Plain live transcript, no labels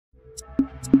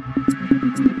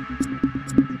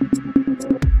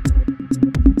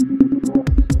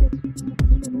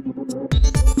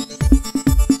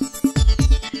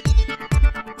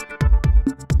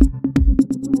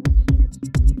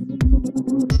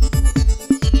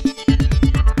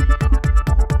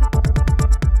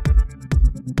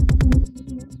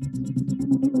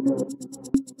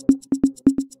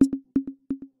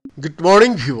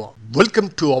Morning viewer, welcome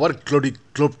to our Globe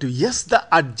TV. Yes, the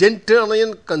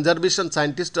Argentinian conservation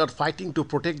scientists are fighting to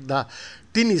protect the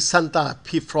tiny Santa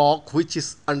Fe frog, which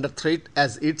is under threat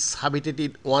as its habitat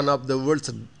in one of the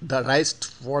world's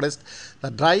driest forests,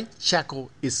 the dry Chaco,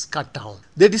 is cut down.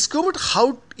 They discovered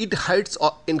how it hides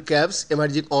in caves,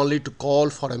 emerging only to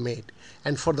call for a mate.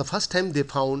 And for the first time, they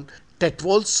found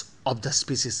tadpoles of the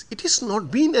species. It has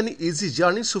not been an easy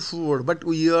journey so far, but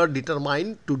we are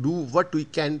determined to do what we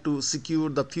can to secure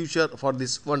the future for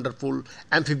this wonderful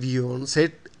amphibian,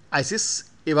 said Isis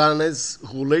Ibanez,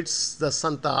 who leads the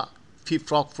Santa Fe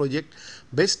Frog project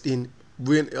based in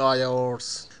Buenos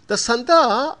Aires. The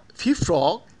Santa Fe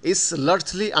frog is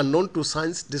largely unknown to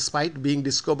science despite being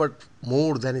discovered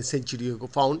more than a century ago,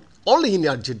 found only in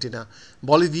Argentina,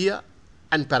 Bolivia,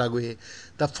 and Paraguay.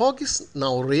 The frog is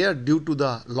now rare due to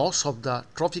the loss of the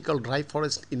tropical dry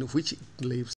forest in which it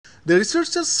lives. The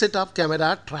researchers set up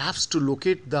camera traps to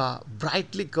locate the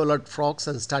brightly colored frogs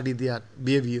and study their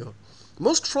behavior.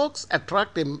 Most frogs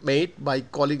attract a mate by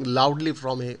calling loudly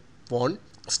from a pond,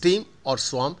 stream, or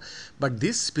swamp, but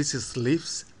this species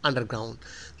lives underground.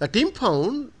 The team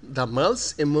found the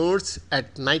males emerge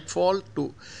at nightfall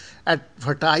to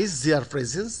advertise their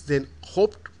presence, then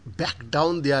hoped back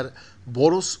down their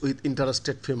burrows with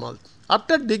interested females.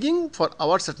 After digging for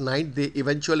hours at night, they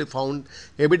eventually found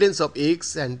evidence of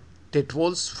eggs and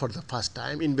tadpoles for the first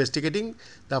time. Investigating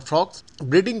the frog's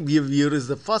breeding behavior is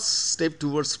the first step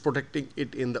towards protecting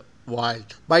it in the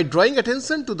wild. By drawing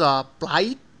attention to the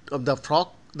plight of the frog,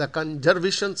 the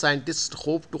conservation scientists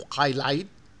hope to highlight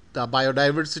the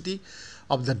biodiversity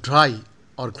of the dry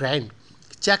or grand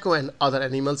Chaco and other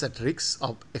animals at risk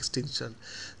of extinction.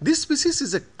 This species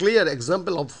is a clear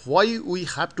example of why we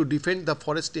have to defend the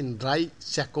forest in dry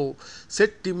Chaco,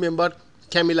 said team member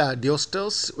Camila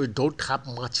Diostos. We don't have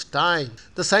much time.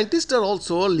 The scientists are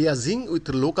also liaising with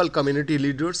local community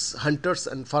leaders, hunters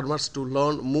and farmers to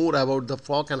learn more about the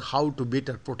frog and how to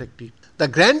better protect it. The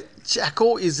Grand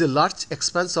Chaco is a large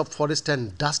expanse of forest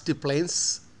and dusty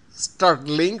plains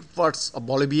straddling parts of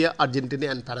Bolivia, Argentina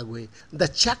and Paraguay. The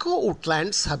Chaco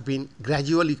woodlands have been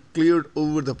gradually cleared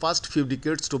over the past few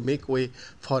decades to make way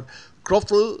for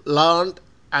cropland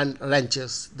and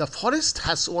ranches. The forest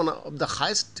has one of the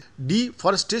highest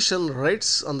deforestation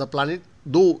rates on the planet,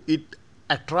 though it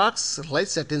attracts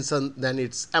less attention than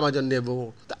its Amazon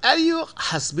neighbor. The area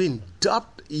has been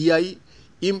dubbed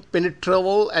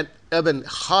impenetrable and even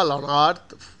hell on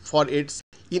earth for its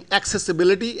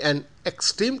inaccessibility and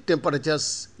extreme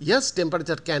temperatures. Yes,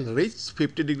 temperature can reach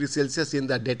 50 degrees Celsius in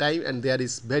the daytime and there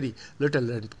is very little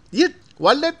rain. Yet,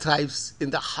 wildlife thrives in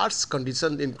the harsh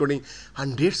conditions, including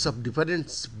hundreds of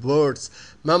different birds,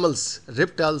 mammals,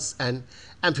 reptiles and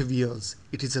amphibians.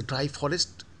 It is a dry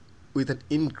forest with an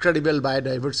incredible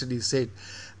biodiversity, said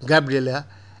Gabriela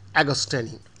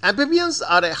Agostini. Amphibians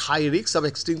are a high risk of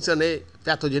extinction. A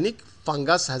pathogenic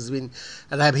fungus has been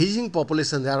ravaging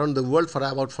populations around the world for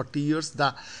about 40 years.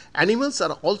 The animals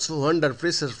are also under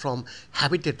pressure from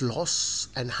habitat loss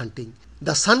and hunting.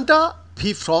 The Santa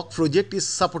Fe Frog project is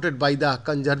supported by the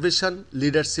Conservation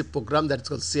Leadership Program, that's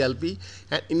called CLP,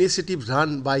 an initiative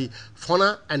run by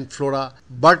Fauna and Flora,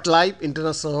 BirdLife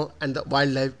International and the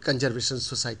Wildlife Conservation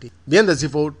Society. Beyond the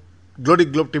report,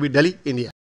 Globe TV, Delhi, India.